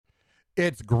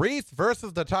It's Greece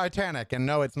versus the Titanic. And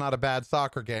no, it's not a bad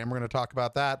soccer game. We're going to talk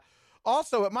about that.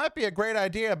 Also, it might be a great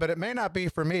idea, but it may not be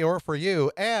for me or for you.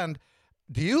 And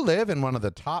do you live in one of the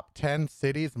top 10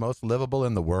 cities most livable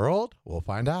in the world? We'll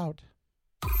find out.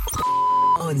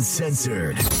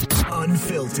 Uncensored,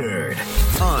 unfiltered,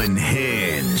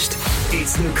 unhinged.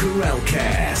 It's the Karel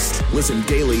Cast. Listen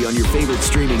daily on your favorite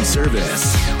streaming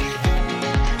service.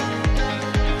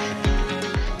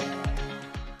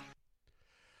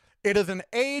 It is an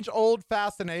age-old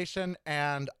fascination,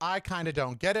 and I kind of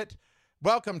don't get it.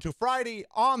 Welcome to Friday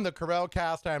on the Karel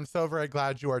Cast. I am so very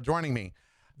glad you are joining me.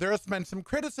 There has been some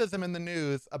criticism in the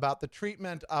news about the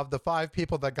treatment of the 5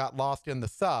 people that got lost in the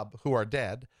sub who are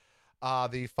dead.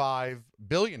 The 5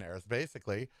 billionaires,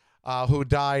 basically, who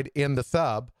died in the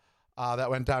sub that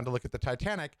went down to look at the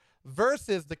Titanic,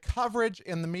 versus the coverage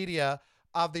in the media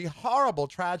of the horrible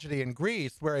tragedy in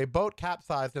Greece where a boat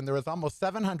capsized and there was almost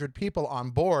 700 people on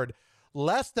board.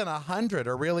 Less than 100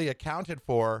 are really accounted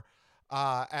for,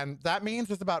 and that means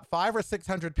there's about 500 or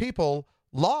 600 people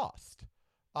lost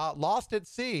at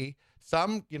sea.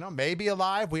 Some, maybe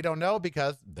alive. We don't know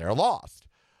because they're lost.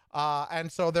 And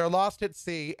so they're lost at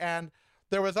sea. And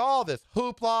there was all this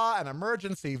hoopla and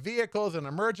emergency vehicles and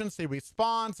emergency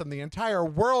response, and the entire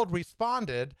world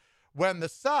responded when the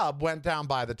sub went down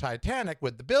by the Titanic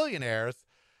with the billionaires,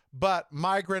 but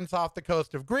migrants off the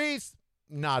coast of Greece,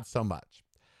 not so much.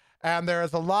 And there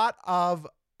is a lot of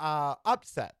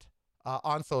upset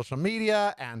on social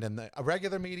media and in the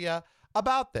regular media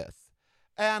about this.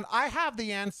 And I have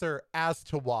the answer as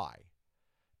to why.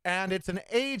 And it's an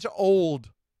age-old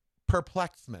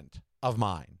perplexement of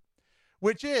mine,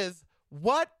 which is,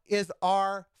 what is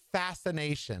our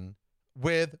fascination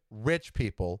with rich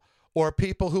people or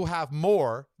people who have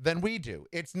more than we do?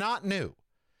 It's not new.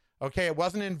 Okay, it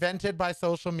wasn't invented by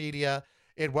social media.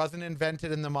 It wasn't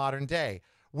invented in the modern day.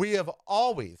 We have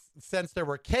always, since there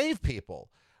were cave people,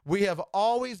 we have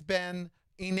always been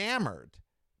enamored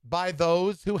by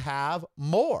those who have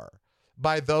more,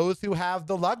 by those who have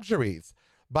the luxuries,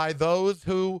 by those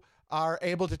who are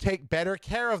able to take better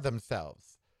care of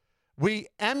themselves. We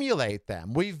emulate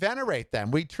them. We venerate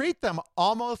them. We treat them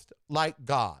almost like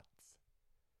gods,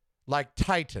 like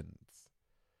titans.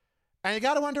 And you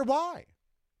got to wonder why.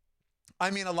 I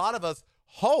mean, a lot of us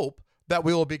hope that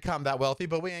we will become that wealthy,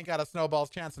 but we ain't got a snowball's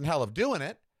chance in hell of doing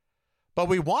it. But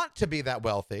we want to be that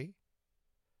wealthy.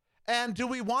 And do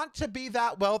we want to be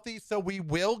that wealthy so we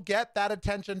will get that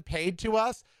attention paid to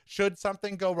us should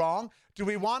something go wrong? Do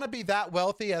we want to be that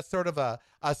wealthy as sort of a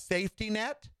safety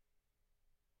net?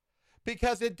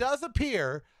 Because it does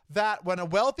appear that when a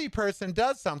wealthy person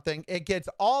does something, it gets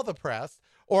all the press,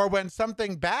 or when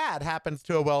something bad happens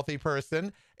to a wealthy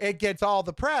person, it gets all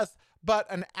the press, but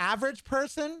an average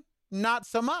person, not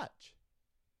so much.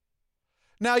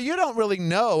 Now, you don't really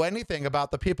know anything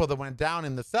about the people that went down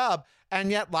in the sub,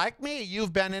 and yet, like me,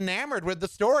 you've been enamored with the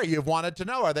story. You've wanted to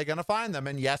know, are they going to find them?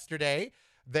 And yesterday,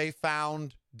 they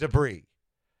found debris.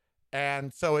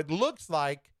 And so it looks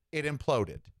like it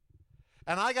imploded.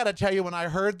 And I got to tell you, when I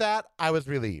heard that, I was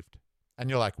relieved. And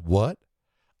you're like, what?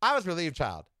 I was relieved,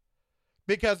 child.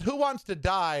 Because who wants to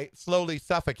die slowly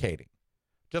suffocating?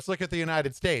 Just look at the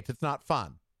United States. It's not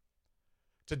fun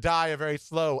to die a very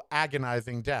slow,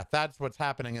 agonizing death. That's what's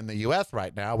happening in the U.S.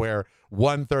 right now, where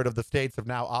 1/3 of the states have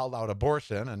now outlawed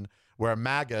abortion, and where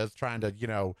MAGA is trying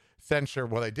to, censure,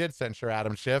 well, they did censure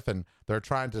Adam Schiff, and they're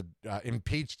trying to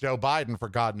impeach Joe Biden for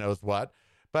God knows what.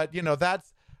 But,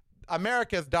 that's,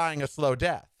 America's dying a slow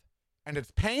death, and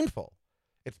it's painful.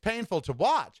 It's painful to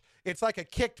watch. It's like a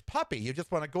kicked puppy. You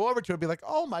just want to go over to it and be like,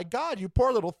 oh, my God, you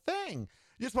poor little thing.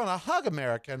 You just want to hug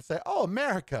America and say, oh,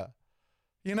 America,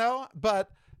 but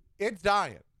it's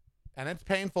dying, and it's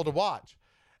painful to watch.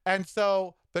 And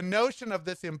so the notion of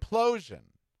this implosion,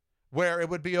 where it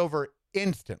would be over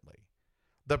instantly,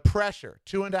 the pressure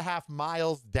 2.5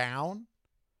 miles down,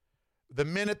 the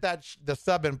minute that the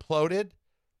sub imploded,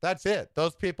 that's it.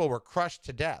 Those people were crushed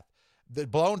to death. They're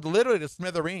blown literally to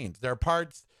smithereens. Their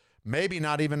parts, maybe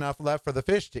not even enough left for the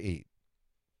fish to eat.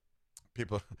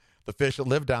 People, the fish that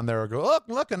live down there will go,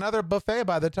 look, another buffet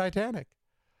by the Titanic.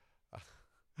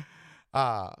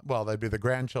 Well, they'd be the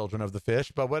grandchildren of the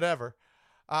fish, but whatever.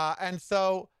 And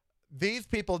so these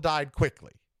people died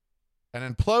quickly.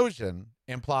 An implosion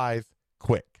implies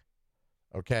quick.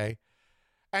 Okay?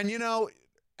 And,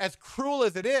 as cruel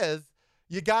as it is,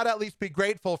 you got to at least be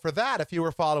grateful for that if you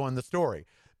were following the story.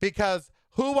 Because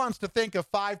who wants to think of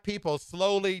 5 people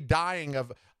slowly dying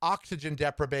of oxygen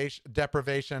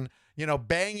deprivation,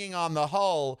 banging on the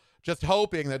hull, just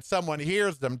hoping that someone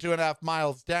hears them 2.5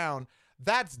 miles down?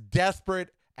 That's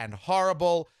desperate and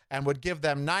horrible and would give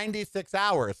them 96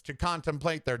 hours to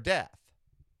contemplate their death.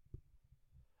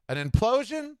 An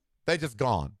implosion, they just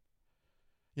gone.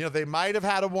 You know, they might have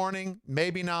had a warning,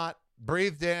 maybe not,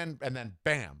 breathed in, and then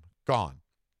bam, gone.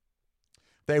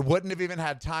 They wouldn't have even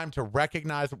had time to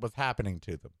recognize what was happening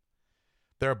to them.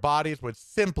 Their bodies would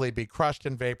simply be crushed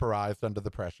and vaporized under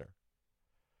the pressure.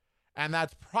 And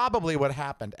that's probably what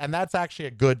happened. And that's actually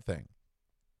a good thing.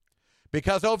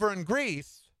 Because over in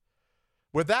Greece,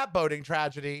 with that boating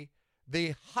tragedy,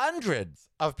 the hundreds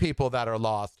of people that are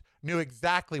lost knew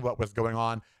exactly what was going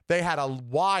on. They had a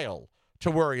while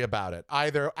to worry about it,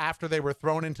 either after they were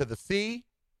thrown into the sea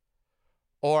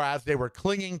or as they were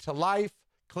clinging to life,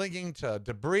 clinging to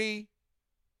debris.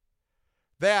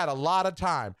 They had a lot of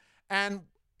time. And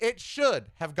it should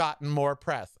have gotten more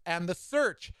press. And the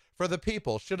search for the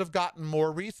people should have gotten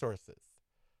more resources.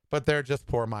 But they're just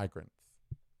poor migrants.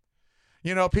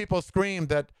 You know, people scream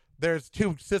that there's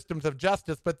two systems of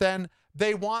justice, but then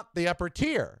they want the upper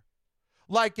tier.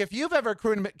 Like if you've ever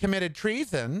committed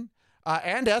treason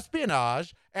and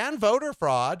espionage and voter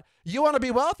fraud, you want to be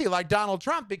wealthy like Donald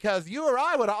Trump because you or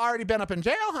I would have already been up in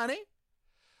jail, honey.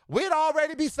 We'd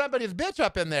already be somebody's bitch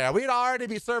up in there. We'd already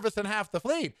be servicing half the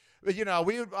fleet. You know,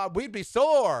 we'd be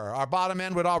sore. Our bottom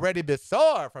end would already be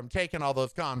sore from taking all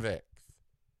those convicts.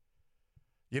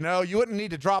 You know, you wouldn't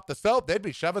need to drop the soap. They'd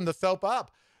be shoving the soap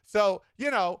up. So, you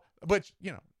know, which,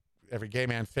 you know, every gay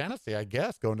man's fantasy, I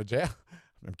guess, going to jail.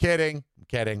 I'm kidding.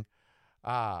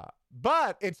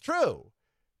 But it's true.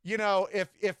 You know,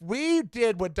 if we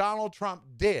did what Donald Trump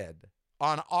did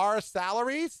on our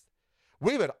salaries,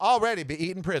 we would already be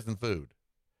eating prison food.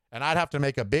 And I'd have to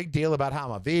make a big deal about how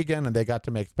I'm a vegan and they got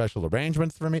to make special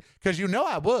arrangements for me. Because you know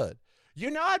I would.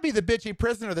 You know I'd be the bitchy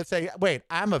prisoner that say, wait,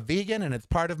 I'm a vegan and it's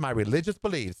part of my religious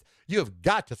beliefs. You've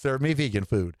got to serve me vegan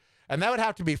food. And that would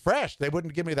have to be fresh. They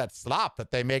wouldn't give me that slop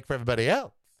that they make for everybody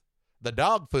else. The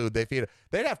dog food they feed.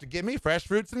 They'd have to give me fresh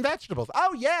fruits and vegetables.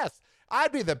 Oh, yes.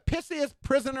 I'd be the pissiest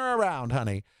prisoner around,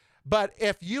 honey. But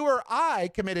if you or I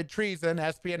committed treason,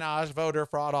 espionage, voter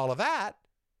fraud, all of that,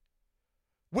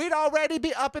 we'd already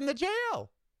be up in the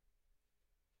jail.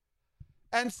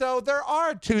 And so there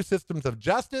are two systems of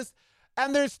justice,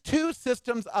 and there's two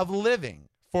systems of living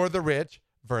for the rich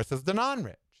versus the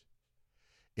non-rich.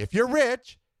 If you're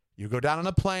rich, you go down on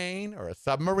a plane or a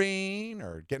submarine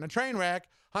or get in a train wreck,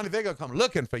 honey, they're going to come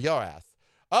looking for your ass.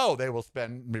 Oh, they will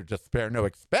just spare no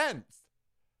expense.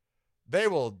 They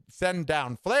will send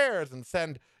down flares and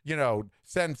send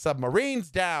submarines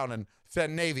down and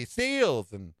send Navy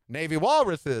SEALs and Navy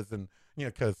walruses and, you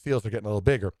know, because SEALs are getting a little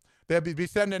bigger. They'll be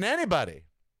sending anybody.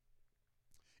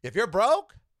 If you're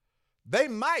broke, they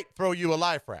might throw you a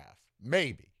life raft.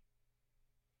 Maybe.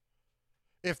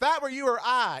 If that were you or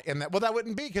I, well, that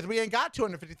wouldn't be because we ain't got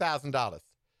 $250,000.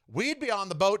 We'd be on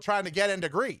the boat trying to get into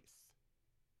Greece.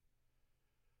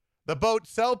 The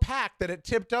boat's so packed that it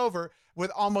tipped over with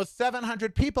almost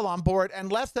 700 people on board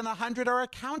and less than 100 are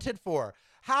accounted for.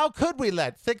 How could we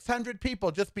let 600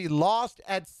 people just be lost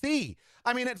at sea?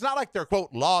 I mean, it's not like they're,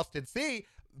 quote, lost at sea.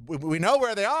 We know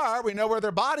where they are. We know where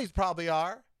their bodies probably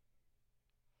are.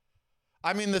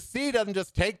 I mean, the sea doesn't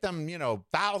just take them, you know,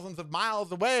 thousands of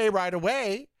miles away right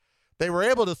away. They were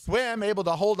able to swim, able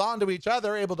to hold on to each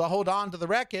other, able to hold on to the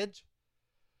wreckage.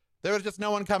 There was just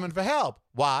no one coming for help.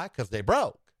 Why? Because they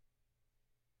broke.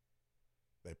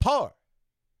 They poor.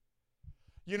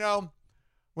 You know,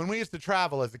 when we used to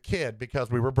travel as a kid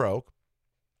because we were broke,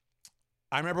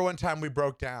 I remember one time we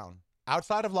broke down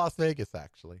outside of Las Vegas,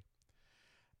 actually.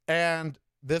 And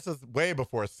this is way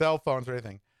before cell phones or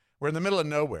anything. We're in the middle of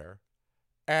nowhere.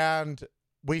 And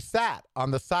we sat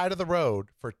on the side of the road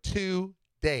for 2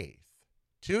 days.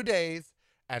 2 days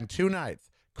and 2 nights.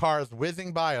 Cars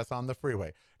whizzing by us on the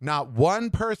freeway. Not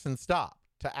one person stopped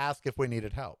to ask if we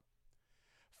needed help.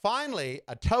 Finally,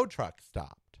 a tow truck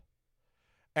stopped.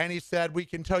 And he said, we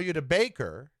can tow you to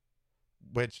Baker,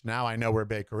 which now I know where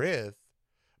Baker is,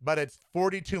 but it's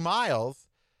 42 miles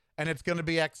and it's going to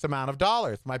be X amount of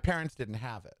dollars. My parents didn't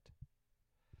have it.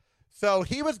 So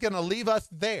he was going to leave us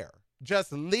there.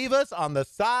 Just leave us on the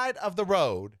side of the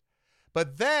road.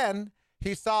 But then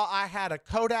he saw I had a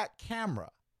Kodak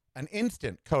camera, an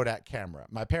instant Kodak camera.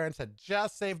 My parents had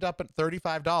just saved up at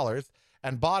 $35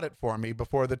 and bought it for me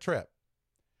before the trip.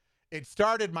 It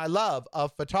started my love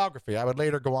of photography. I would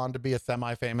later go on to be a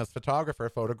semi-famous photographer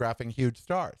photographing huge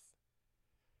stars.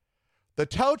 The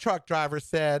tow truck driver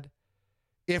said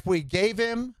if we gave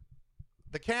him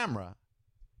the camera,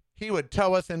 he would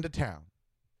tow us into town.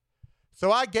 So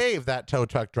I gave that tow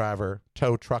truck driver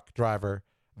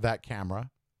that camera,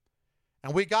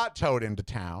 and we got towed into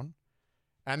town,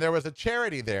 And there was a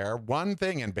charity there, one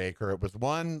thing in Baker. It was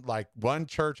one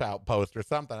church outpost or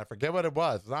something. I forget what it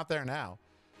was. It's not there now.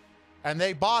 And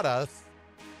they bought us.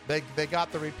 They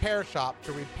got the repair shop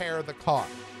to repair the car.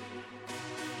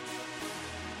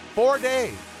 4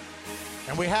 days.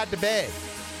 And we had to beg.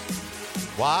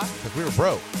 Why? Because we were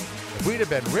broke. If we'd have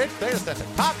been rich, they'd have sent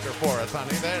a copter for us,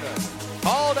 honey. They'd have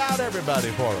called out everybody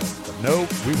for us. But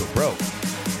nope, we were broke.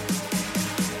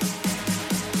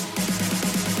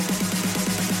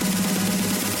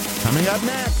 Coming up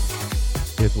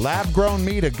next, is lab-grown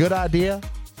meat a good idea?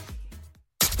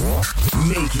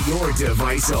 Make your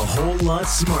device a whole lot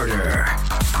smarter.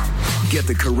 Get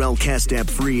the Karel Cast app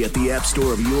free at the App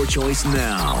Store of your choice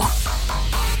now.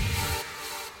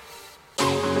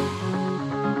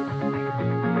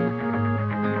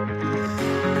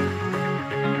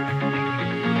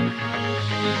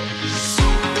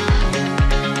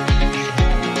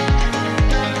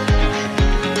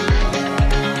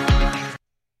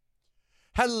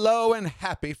 Hello and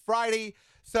happy Friday.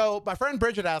 So my friend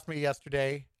Bridget asked me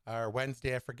yesterday, or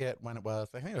Wednesday, I forget when it was.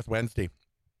 I think it was Wednesday.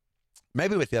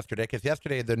 Maybe it was yesterday, because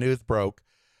yesterday the news broke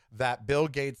that Bill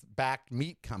Gates' backed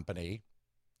meat company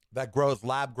that grows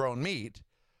lab-grown meat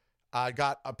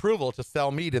got approval to sell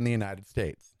meat in the United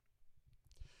States.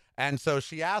 And so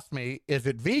she asked me, is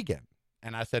it vegan?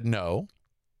 And I said, no,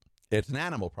 it's an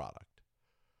animal product.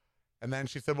 And then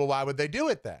she said, well, why would they do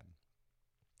it then?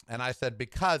 And I said,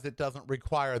 because it doesn't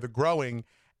require the growing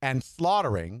and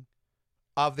slaughtering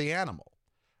of the animal.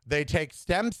 They take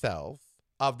stem cells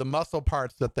of the muscle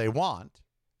parts that they want,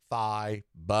 thigh,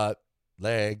 butt,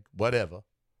 leg, whatever,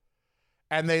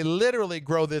 and they literally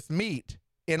grow this meat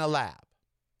in a lab.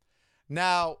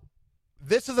 Now,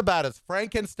 this is about as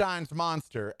Frankenstein's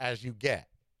monster as you get,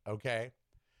 okay?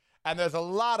 And there's a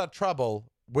lot of trouble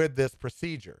with this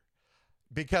procedure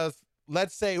because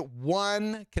let's say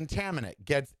one contaminant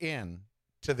gets in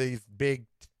to these big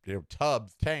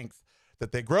tubs, tanks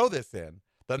that they grow this in,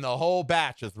 then the whole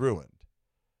batch is ruined.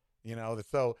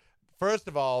 So first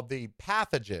of all, the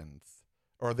pathogens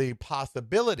or the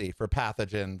possibility for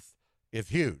pathogens is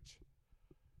huge.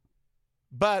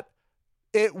 But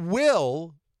it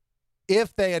will,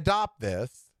 if they adopt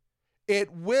this,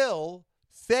 it will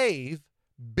save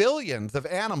billions of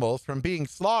animals from being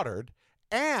slaughtered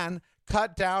and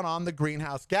cut down on the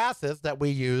greenhouse gases that we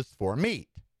use for meat.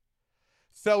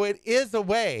 So it is a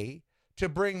way to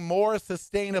bring more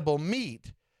sustainable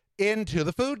meat into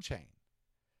the food chain.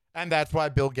 And that's why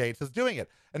Bill Gates is doing it.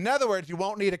 In other words, you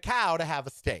won't need a cow to have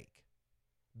a steak.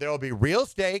 There will be real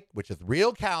steak, which is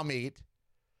real cow meat,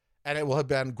 and it will have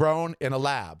been grown in a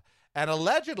lab. And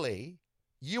allegedly,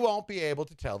 you won't be able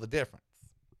to tell the difference.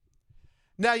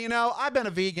 Now, I've been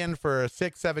a vegan for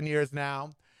 6-7 years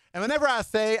now. And whenever I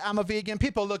say I'm a vegan,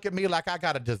 people look at me like I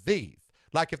got a disease.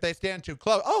 Like if they stand too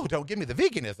close, oh, don't give me the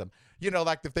veganism.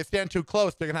 Like if they stand too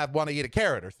close, they're going to want to eat a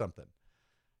carrot or something.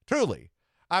 Truly.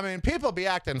 I mean, people be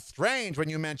acting strange when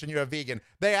you mention you're a vegan.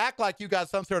 They act like you got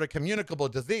some sort of communicable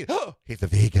disease. Oh, he's a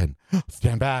vegan.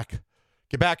 Stand back.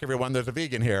 Get back, everyone. There's a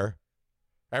vegan here.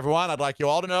 Everyone, I'd like you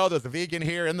all to know there's a vegan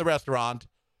here in the restaurant.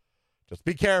 Just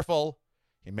be careful.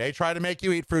 He may try to make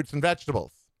you eat fruits and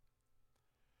vegetables.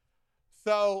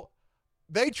 So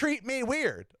they treat me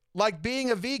weird. Like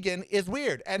being a vegan is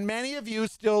weird. And many of you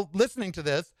still listening to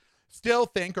this still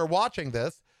think, or watching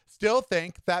this, still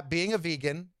think that being a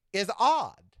vegan is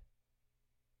odd.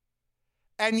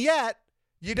 And yet,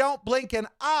 you don't blink an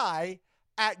eye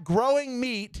at growing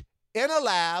meat in a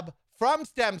lab from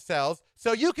stem cells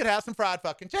so you could have some fried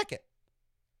fucking chicken.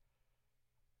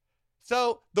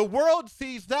 So the world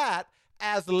sees that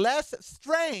as less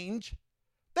strange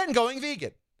than going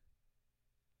vegan.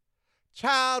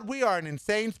 Child, we are an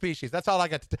insane species. That's all I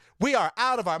got to say. We are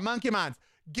out of our monkey minds.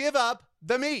 Give up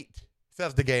the meat,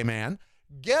 says the gay man.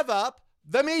 Give up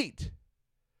the meat.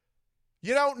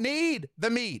 You don't need the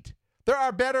meat. There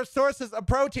are better sources of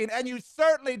protein, and you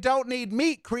certainly don't need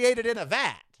meat created in a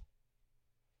vat.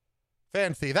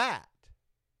 Fancy that.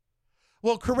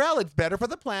 Well, Karel, it's better for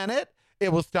the planet.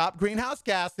 It will stop greenhouse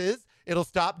gases. It'll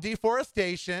stop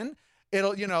deforestation. They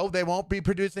won't be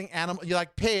producing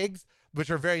like pigs, which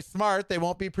are very smart. They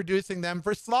won't be producing them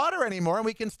for slaughter anymore, and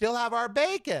we can still have our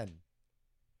bacon.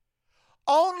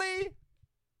 Only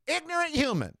ignorant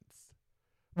humans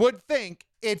would think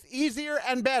it's easier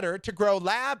and better to grow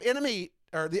meat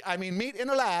in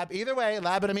a lab, either way,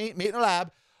 lab and a meat in a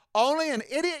lab. Only an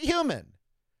idiot human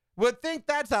would think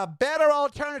that's a better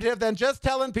alternative than just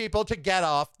telling people to get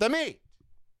off the meat.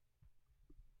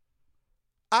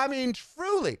 I mean,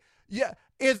 truly,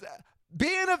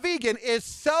 being a vegan is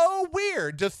so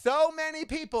weird to so many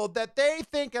people that they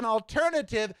think an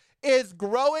alternative is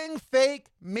growing fake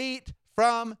meat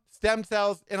from stem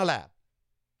cells in a lab.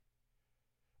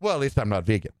 Well, at least I'm not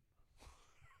vegan.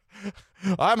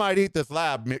 I might eat this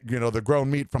lab, the grown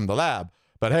meat from the lab,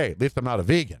 but hey, at least I'm not a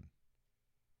vegan.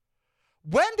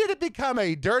 When did it become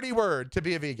a dirty word to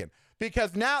be a vegan?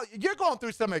 Because now you're going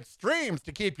through some extremes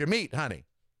to keep your meat, honey.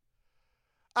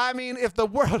 I mean, if the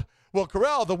world, well,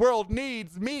 Karel, the world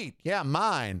needs meat. Yeah,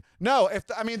 mine. No,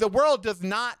 the world does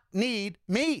not need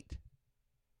meat.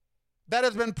 That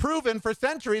has been proven for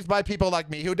centuries by people like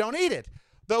me who don't eat it.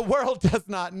 The world does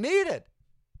not need it.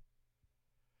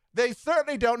 They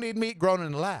certainly don't need meat grown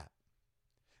in a lab.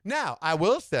 Now, I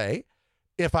will say,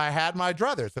 if I had my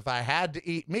druthers, if I had to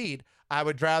eat meat, I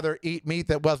would rather eat meat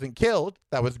that wasn't killed,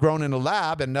 that was grown in a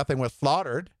lab and nothing was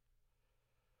slaughtered.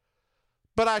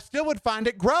 But I still would find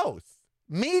it gross.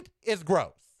 Meat is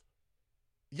gross.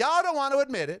 Y'all don't want to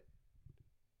admit it.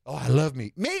 Oh, I love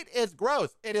meat. Meat is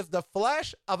gross. It is the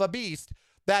flesh of a beast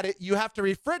that you have to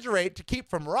refrigerate to keep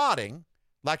from rotting,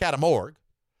 like at a morgue.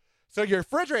 So your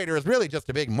refrigerator is really just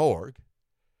a big morgue.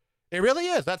 It really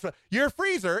is. That's what your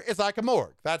freezer is, like a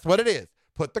morgue. That's what it is.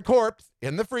 Put the corpse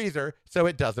in the freezer so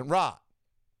it doesn't rot.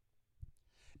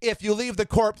 If you leave the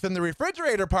corpse in the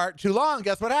refrigerator part too long,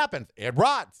 guess what happens? It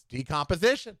rots.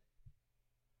 Decomposition.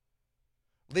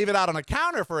 Leave it out on a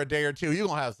counter for a day or two, you're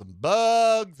going to have some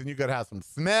bugs and you're going to have some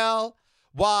smell.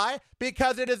 Why?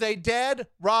 Because it is a dead,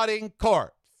 rotting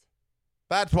corpse.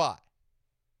 That's why.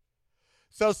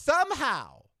 So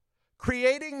somehow,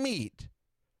 creating meat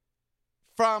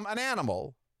from an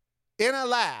animal in a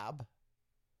lab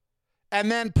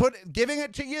and then giving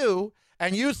it to you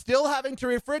and you still having to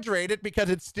refrigerate it because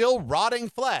it's still rotting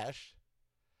flesh,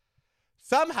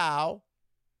 somehow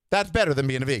that's better than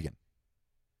being a vegan.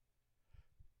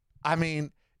 I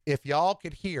mean, if y'all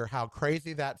could hear how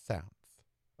crazy that sounds,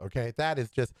 okay? That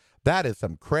is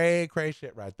some cray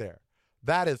shit right there.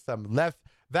 That is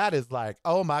like,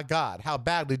 oh my God, how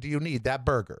badly do you need that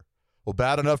burger? Well,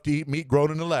 bad enough to eat meat grown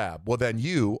in the lab. Well, then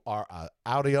you are a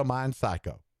out of your mind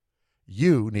psycho.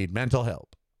 You need mental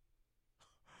help.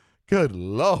 Good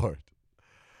Lord.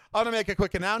 I'm going to make a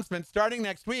quick announcement. Starting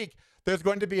next week, there's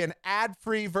going to be an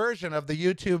ad-free version of the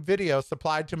YouTube video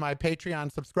supplied to my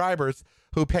Patreon subscribers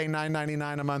who pay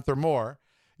 $9.99 a month or more.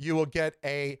 You will get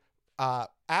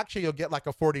you'll get like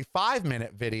a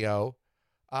 45-minute video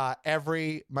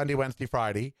every Monday, Wednesday,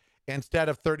 Friday, instead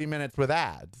of 30 minutes with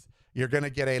ads. You're going to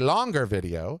get a longer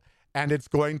video, and it's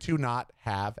going to not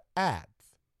have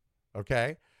ads,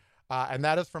 okay? And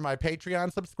that is for my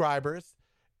Patreon subscribers.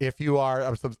 If you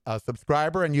are a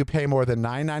subscriber and you pay more than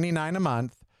 $9.99 a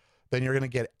month, then you're going to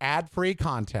get ad-free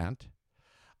content.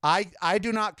 I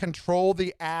do not control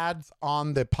the ads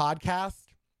on the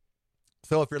podcast.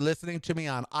 So if you're listening to me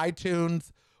on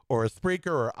iTunes or a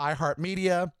Spreaker or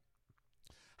iHeartMedia,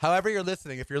 however you're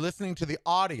listening, if you're listening to the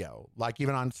audio, like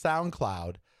even on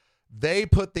SoundCloud, they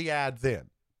put the ads in,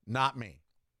 not me.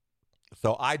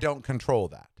 So I don't control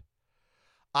that.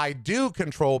 I do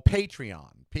control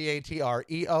Patreon,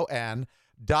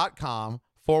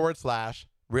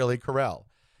 patreon.com/Really Karel.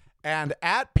 And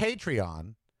at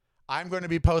Patreon, I'm going to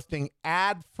be posting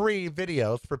ad-free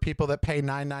videos for people that pay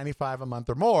 $9.95 a month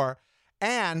or more,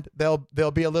 and they'll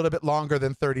be a little bit longer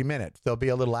than 30 minutes. They'll be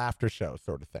a little after show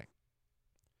sort of thing.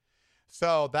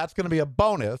 So that's going to be a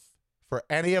bonus for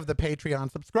any of the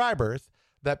Patreon subscribers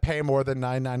that pay more than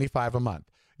 $9.95 a month.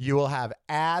 You will have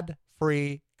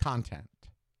ad-free content,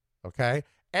 okay?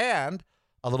 And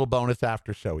a little bonus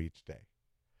after show each day.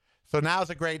 So now's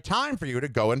a great time for you to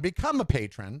go and become a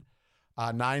patron,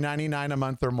 $9.99 a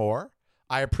month or more.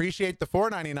 I appreciate the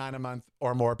 $4.99 a month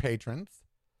or more patrons,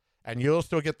 and you'll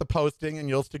still get the posting and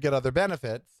you'll still get other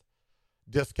benefits,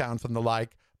 discounts and the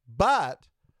like. But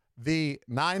the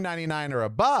 $9.99 or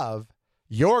above,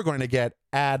 you're going to get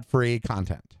ad-free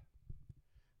content.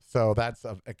 So that's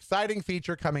an exciting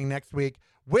feature coming next week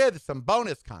with some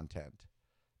bonus content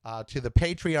to the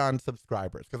Patreon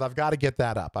subscribers, because I've got to get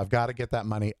that up. I've got to get that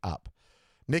money up.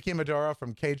 Nikki Maduro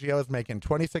from KGO is making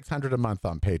 $2,600 a month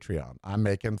on Patreon. I'm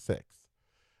making $6,000.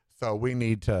 So we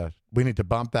need to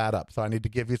bump that up. So I need to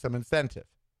give you some incentive.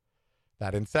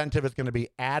 That incentive is going to be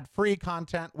ad-free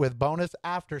content with bonus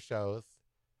after shows.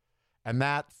 And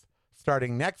that's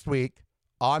starting next week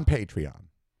on Patreon.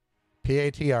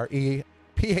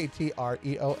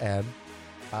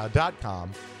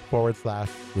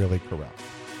 patreon.com/Really Karel.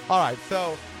 All right,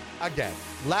 so again,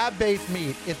 lab-based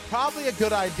meat is probably a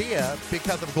good idea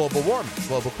because of global warming,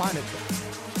 global climate change.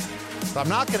 So I'm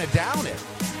not going to down it.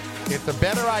 It's a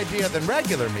better idea than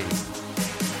regular meat.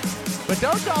 But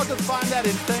don't y'all just find that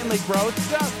insanely gross?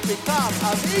 Just become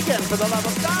a vegan, for the love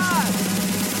of God.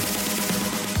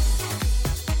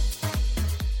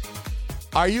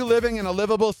 Are you living in a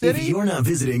livable city? If you're not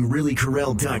visiting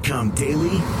reallykarel.com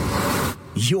daily,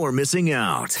 you're missing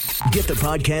out. Get the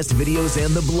podcast videos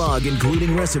and the blog,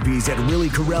 including recipes, at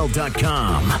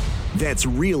reallykarel.com. That's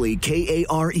really KAREL.com.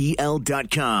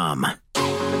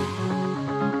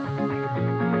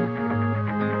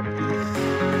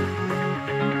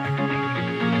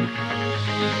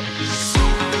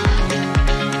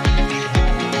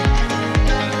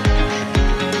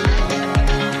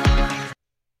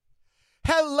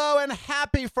 Hello and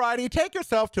happy Friday. Take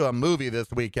yourself to a movie this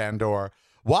weekend or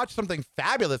watch something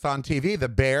fabulous on TV. The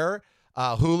Bear,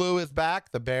 Hulu is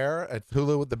back. The Bear, it's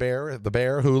Hulu with the Bear,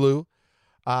 Hulu.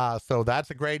 So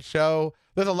that's a great show.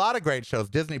 There's a lot of great shows.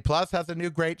 Disney Plus has a new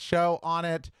great show on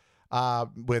it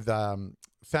with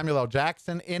Samuel L.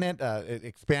 Jackson in it. It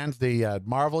expands the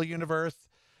Marvel universe.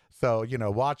 So,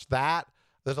 watch that.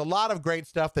 There's a lot of great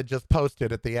stuff that just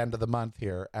posted at the end of the month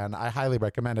here, and I highly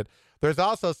recommend it. There's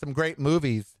also some great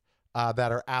movies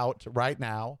that are out right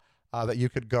now that you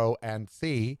could go and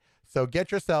see. So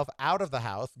get yourself out of the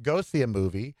house, go see a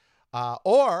movie,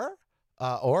 or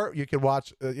you could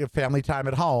watch your family time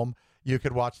at home. You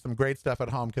could watch some great stuff at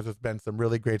home because there's been some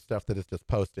really great stuff that is just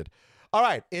posted. All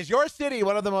right, is your city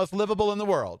one of the most livable in the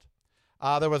world?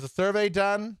 There was a survey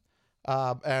done,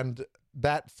 and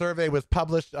that survey was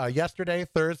published yesterday,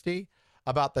 Thursday,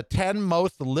 about the 10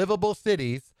 most livable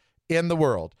cities in the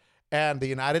world. And the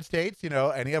United States,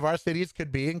 any of our cities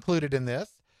could be included in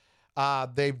this.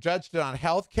 They've judged it on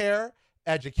healthcare,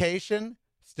 education,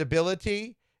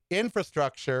 stability,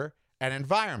 infrastructure, and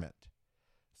environment.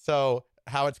 So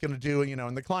how it's going to do,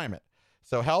 in the climate.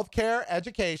 So healthcare,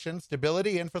 education,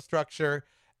 stability, infrastructure,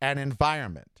 and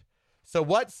environment. So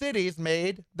what cities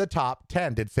made the top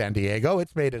 10? Did San Diego?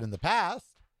 It's made it in the past.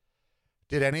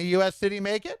 Did any U.S. city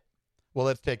make it? Well,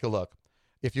 let's take a look.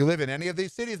 If you live in any of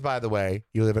these cities, by the way,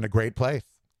 you live in a great place.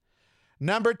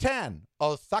 Number 10,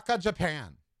 Osaka,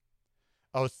 Japan.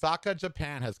 Osaka,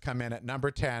 Japan has come in at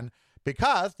number 10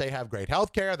 because they have great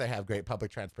healthcare, they have great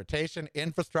public transportation,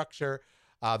 infrastructure,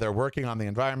 they're working on the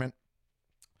environment.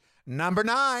 Number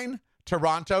 9,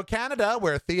 Toronto, Canada,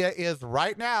 where Thea is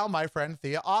right now, my friend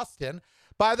Thea Austin.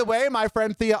 By the way, my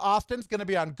friend Thea Austin's going to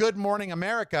be on Good Morning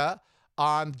America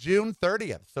on June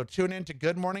 30th. So tune in to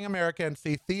Good Morning America and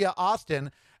see Thea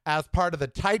Austin as part of the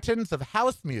Titans of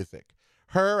house music.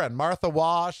 Her and Martha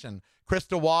Wash and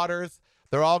Krista Waters,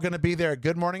 they're all going to be there at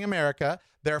Good Morning America.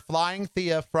 They're flying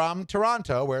Thea from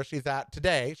Toronto, where she's at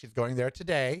today. She's going there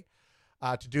today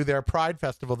to do their Pride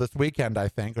Festival this weekend, I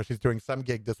think, or she's doing some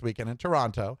gig this weekend in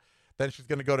Toronto. Then she's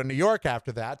going to go to New York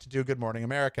after that to do Good Morning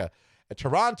America. At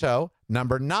Toronto,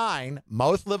 number 9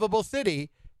 most livable city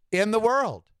in the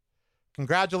world.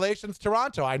 Congratulations,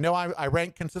 Toronto. I know I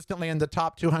rank consistently in the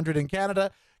top 200 in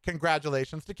Canada.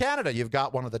 Congratulations to Canada. You've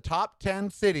got one of the top 10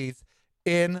 cities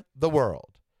in the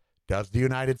world. Does the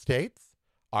United States?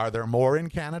 Are there more in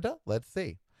Canada? Let's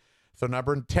see. So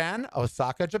number 10,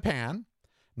 Osaka, Japan.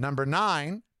 Number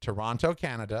 9, Toronto,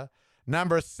 Canada.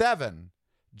 Number 7,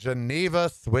 Geneva,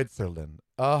 Switzerland.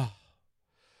 Oh,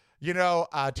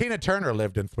 Tina Turner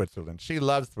lived in Switzerland. She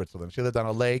loves Switzerland. She lived on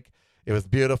a lake. It was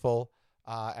beautiful.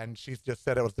 And she's just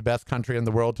said it was the best country in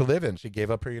the world to live in. She gave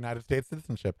up her United States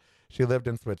citizenship. She lived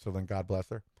in Switzerland. God bless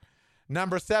her.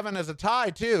 Number 7 is a tie,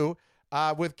 too,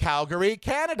 with Calgary,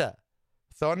 Canada.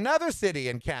 So another city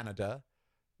in Canada,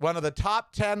 one of the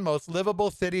top 10 most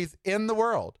livable cities in the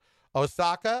world.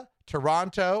 Osaka,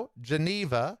 Toronto,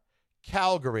 Geneva,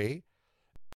 Calgary.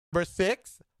 Number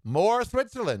 6, more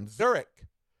Switzerland, Zurich,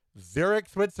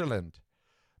 Switzerland.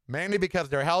 Mainly because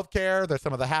their healthcare, they're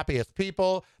some of the happiest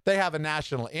people. They have a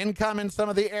national income in some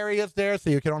of the areas there, so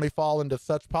you can only fall into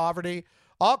such poverty.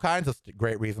 All kinds of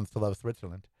great reasons to love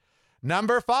Switzerland.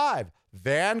 Number 5,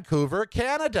 Vancouver,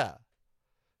 Canada.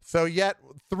 So yet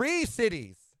 3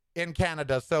 cities in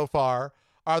Canada so far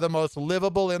are the most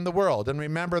livable in the world. And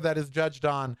remember, that is judged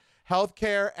on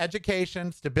healthcare,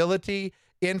 education, stability,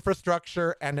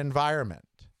 infrastructure, and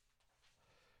environment.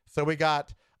 So we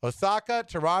got Osaka,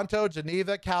 Toronto,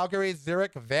 Geneva, Calgary,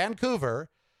 Zurich, Vancouver.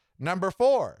 Number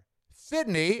 4,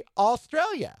 Sydney,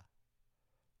 Australia.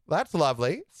 That's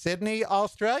lovely. Sydney,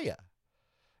 Australia.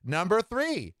 Number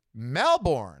 3,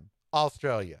 Melbourne,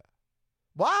 Australia.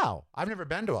 Wow, I've never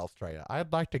been to Australia.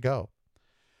 I'd like to go.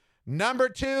 Number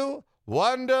 2,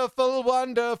 wonderful,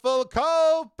 wonderful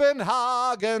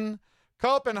Copenhagen.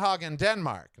 Copenhagen,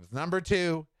 Denmark is number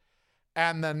 2.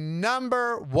 And the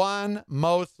number 1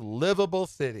 most livable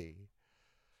city.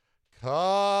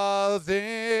 'Cause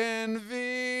in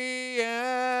Vienna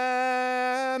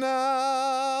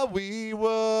we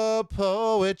were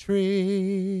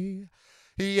poetry.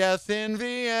 Yes, in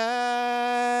Vienna,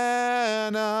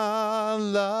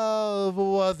 love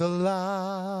was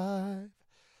alive.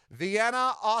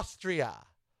 Vienna, Austria.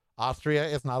 Austria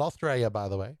is not Australia, by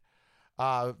the way.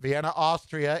 Vienna,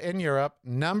 Austria in Europe.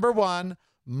 Number 1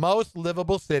 most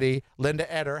livable city.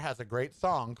 Linda Eder has a great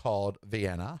song called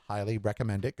Vienna. Highly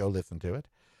recommend it. Go listen to it.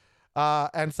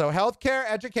 And so healthcare,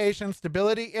 education,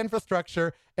 stability,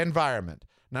 infrastructure, environment.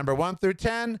 Number 1 through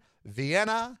 10,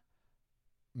 Vienna,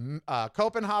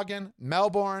 Copenhagen,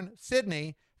 Melbourne,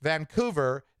 Sydney,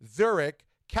 Vancouver, Zurich,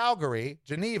 Calgary,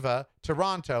 Geneva,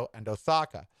 Toronto, and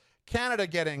Osaka. Canada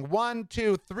getting 1,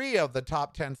 2, 3 of the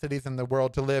top 10 cities in the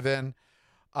world to live in.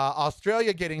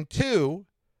 Australia getting 2.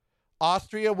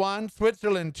 Austria 1,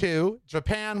 Switzerland 2,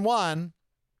 Japan 1.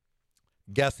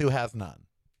 Guess who has none?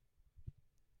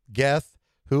 Guess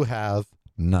who has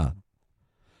none?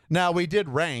 Now, we did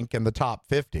rank in the top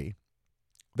 50,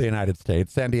 the United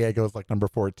States. San Diego is like number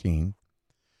 14.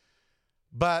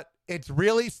 But it's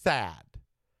really sad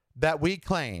that we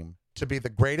claim to be the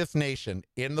greatest nation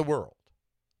in the world.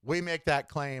 We make that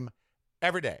claim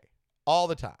every day, all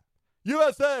the time.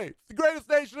 USA, it's the greatest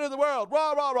nation in the world,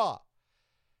 rah, rah, rah.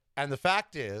 And the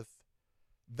fact is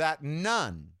that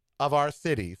none of our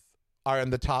cities are in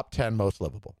the top 10 most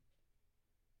livable.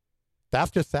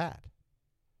 That's just sad.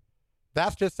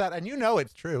 That's just sad. And you know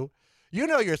it's true. You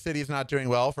know your city's not doing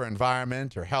well for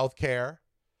environment or health care.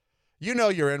 You know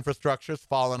your infrastructure's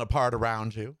falling apart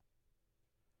around you.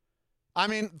 I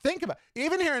mean, think about it.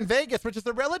 Even here in Vegas, which is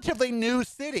a relatively new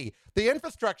city, the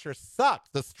infrastructure sucks.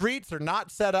 The streets are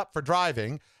not set up for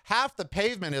driving. Half the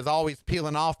pavement is always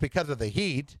peeling off because of the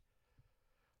heat.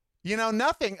 You know,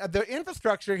 nothing. The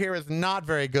infrastructure here is not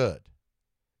very good.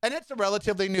 And it's a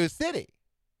relatively new city.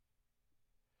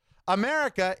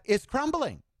 America is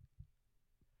crumbling.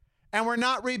 And we're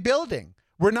not rebuilding.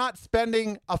 We're not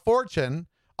spending a fortune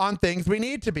on things we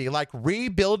need to be, like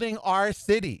rebuilding our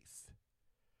cities.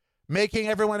 Making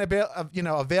everyone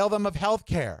avail them of health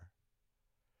care.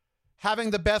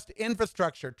 Having the best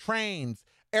infrastructure, trains,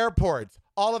 airports,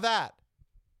 all of that.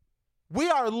 We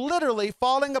are literally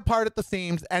falling apart at the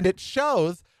seams, and it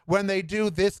shows when they do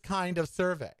this kind of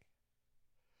survey.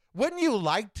 Wouldn't you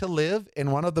like to live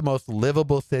in one of the most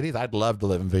livable cities? I'd love to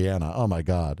live in Vienna. Oh, my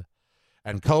God.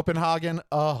 And Copenhagen,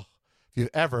 oh, if you've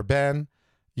ever been,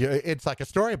 it's like a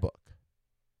storybook.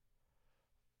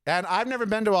 And I've never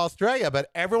been to Australia, but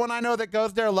everyone I know that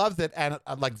goes there loves it. And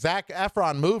like Zac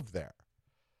Efron moved there.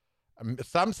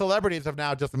 Some celebrities have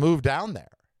now just moved down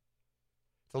there.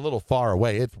 It's a little far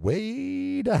away. It's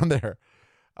way down there.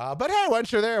 But hey,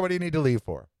 once you're there, what do you need to leave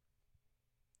for?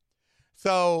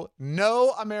 So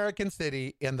no American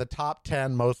city in the top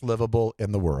 10 most livable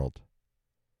in the world.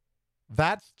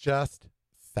 That's just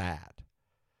sad.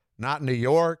 Not New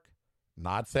York,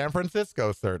 not San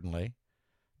Francisco, certainly.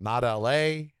 Not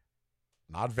LA,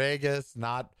 not Vegas,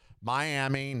 not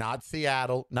Miami, not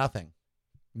Seattle, nothing.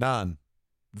 None.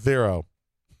 Zero.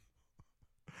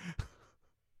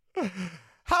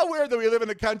 How weird that we live in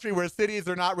a country where cities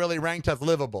are not really ranked as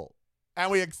livable,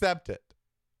 and we accept it.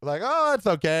 Like, oh, it's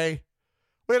okay.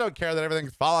 We don't care that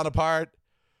everything's falling apart.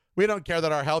 We don't care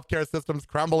that our healthcare system's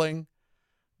crumbling.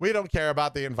 We don't care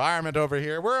about the environment over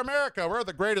here. We're America. We're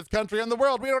the greatest country in the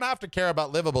world. We don't have to care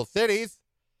about livable cities.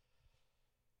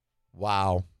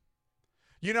 Wow.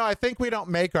 You know, I think we don't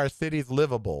make our cities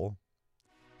livable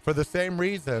for the same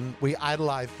reason we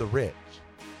idolize the rich.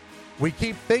 We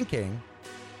keep thinking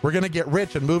we're going to get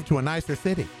rich and move to a nicer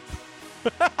city.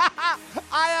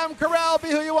 I am Karel. Be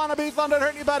who you want to be. So don't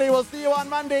hurt anybody. We'll see you on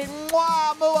Monday.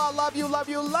 Mwah, mua. Love you, love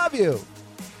you, love you.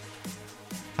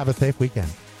 Have a safe weekend.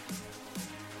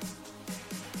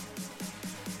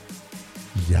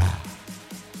 Yeah.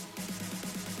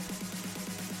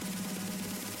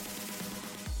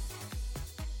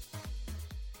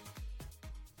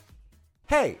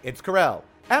 Hey, it's Karel.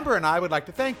 Ember and I would like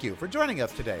to thank you for joining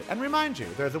us today and remind you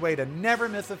there's a way to never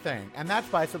miss a thing, and that's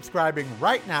by subscribing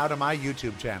right now to my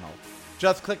YouTube channel.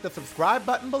 Just click the subscribe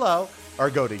button below or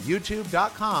go to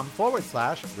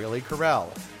youtube.com/reallykarel.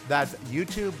 That's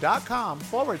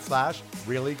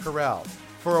youtube.com/reallykarel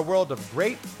for a world of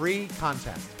great free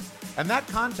content. And that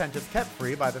content is kept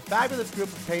free by the fabulous group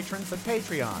of patrons at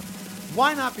Patreon.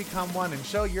 Why not become one and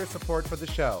show your support for the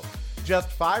show? Just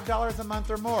 $5 a month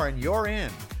or more and you're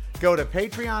in. Go to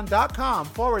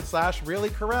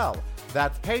patreon.com/reallykarel.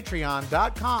 That's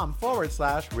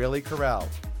patreon.com/reallykarel.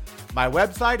 My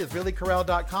website is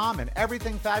reallykarel.com, and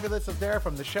everything fabulous is there,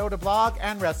 from the show to blog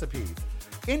and recipes.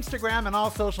 Instagram and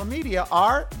all social media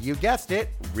are, you guessed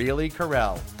it, Really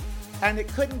Karel. And it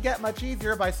couldn't get much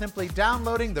easier by simply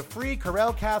downloading the free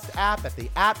Karelcast app at the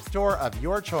App Store of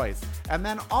your choice. And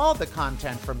then all the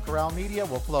content from Karel Media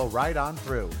will flow right on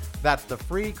through. That's the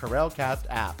free Karelcast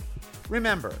app.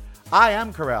 Remember, I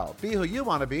am Karel. Be who you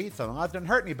want to be, so long as it doesn't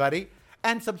hurt anybody.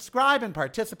 And subscribe and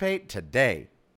participate today.